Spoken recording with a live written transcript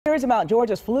Here's about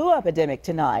Georgia's flu epidemic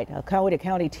tonight. A Coweta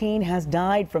County teen has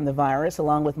died from the virus,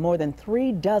 along with more than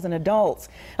 36 adults.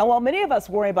 And while many of us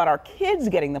worry about our kids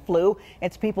getting the flu,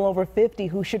 it's people over 50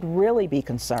 who should really be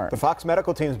concerned. The Fox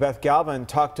Medical Team's Beth Galvin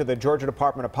talked to the Georgia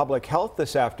Department of Public Health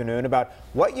this afternoon about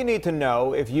what you need to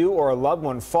know if you or a loved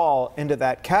one fall into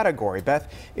that category.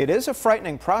 Beth, it is a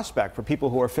frightening prospect for people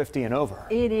who are 50 and over.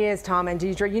 It is, Tom and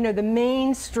Deidre. You know, the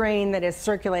main strain that is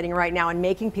circulating right now and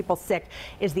making people sick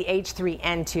is the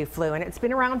H3N2 flu, and it's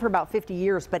been around for about 50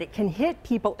 years, but it can hit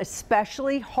people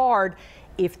especially hard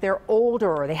if they're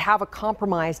older or they have a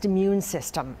compromised immune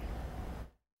system.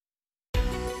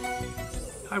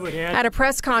 At a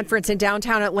press conference in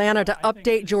downtown Atlanta to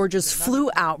update Georgia's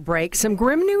flu outbreak, some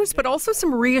grim news, but also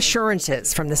some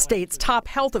reassurances from the state's top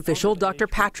health official, Dr.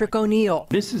 Patrick O'Neill.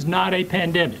 This is not a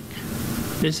pandemic.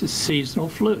 This is seasonal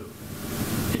flu.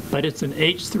 But it's an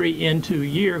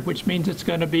H3N2 year, which means it's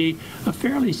going to be a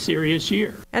fairly serious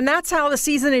year. And that's how the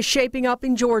season is shaping up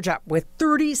in Georgia, with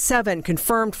 37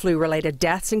 confirmed flu-related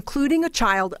deaths, including a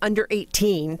child under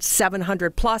 18,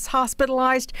 700 plus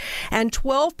hospitalized, and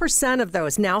 12% of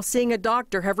those now seeing a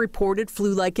doctor have reported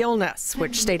flu-like illness,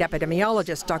 which state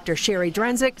epidemiologist Dr. Sherry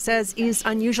Drenzik says is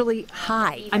unusually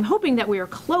high. I'm hoping that we are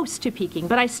close to peaking,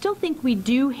 but I still think we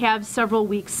do have several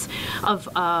weeks of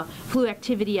flu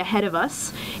activity ahead of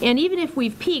us. And even if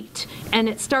we've peaked and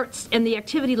it starts and the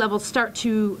activity levels start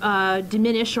to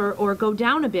diminish or go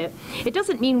down a bit, it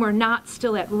doesn't mean we're not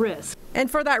still at risk. And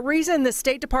for that reason, the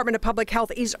State Department of Public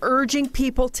Health is urging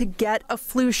people to get a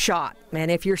flu shot.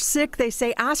 And if you're sick, they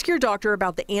say ask your doctor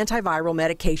about the antiviral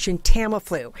medication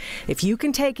Tamiflu. If you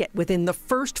can take it within the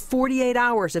first 48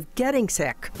 hours of getting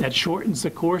sick. That shortens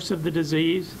the course of the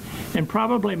disease and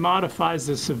probably modifies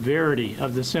the severity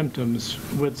of the symptoms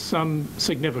with some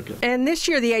significance. And this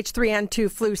year, the H3N2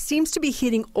 flu seems to be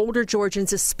hitting older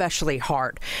Georgians especially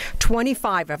hard.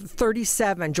 25 of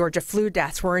 37 Georgia flu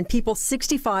deaths were in people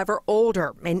 65 or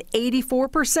older, and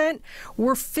 84%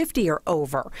 were 50 or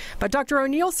over. But Dr.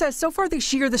 O'Neill says so far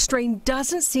this year, the strain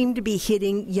doesn't seem to be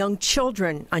hitting young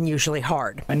children unusually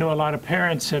hard. I know a lot of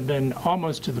parents have been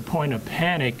almost to the point of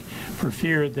panic for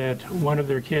fear that one of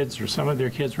their kids or some of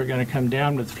their kids were going to come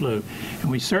down with flu.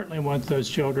 And we certainly want those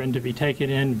children to be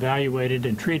taken in, evaluated,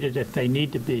 and treated if they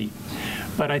need to be.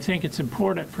 But I think it's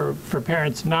important for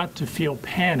parents not to feel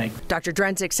panic. Dr.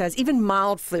 Drenzik says even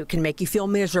mild flu can make you feel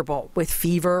miserable with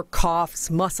fever,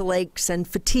 coughs, muscle aches, and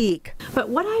fatigue. But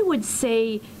what I would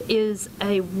say is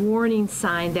a warning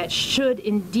sign that should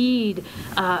indeed,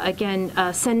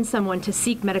 send someone to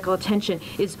seek medical attention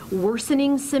is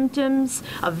worsening symptoms,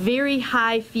 a very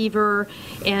high fever,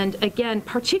 and again,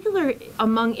 particularly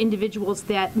among individuals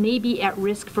that may be at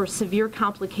risk for severe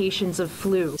complications of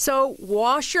flu. So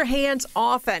wash your hands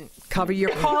often, cover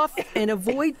your cough, and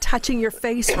avoid touching your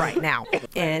face right now.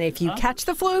 And if you catch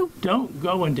the flu, don't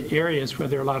go into areas where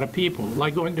there are a lot of people,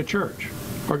 like going to church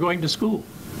or going to school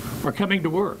or coming to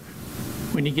work.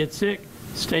 When you get sick,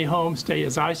 stay home, stay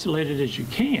as isolated as you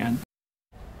can.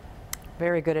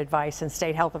 Very good advice, and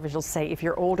state health officials say if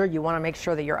you're older, you want to make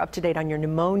sure that you're up to date on your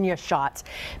pneumonia shots,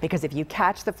 because if you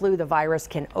catch the flu, the virus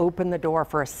can open the door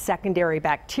for a secondary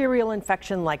bacterial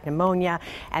infection like pneumonia,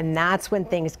 and that's when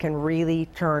things can really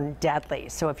turn deadly.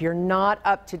 So if you're not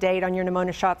up to date on your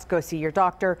pneumonia shots, go see your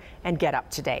doctor and get up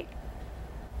to date.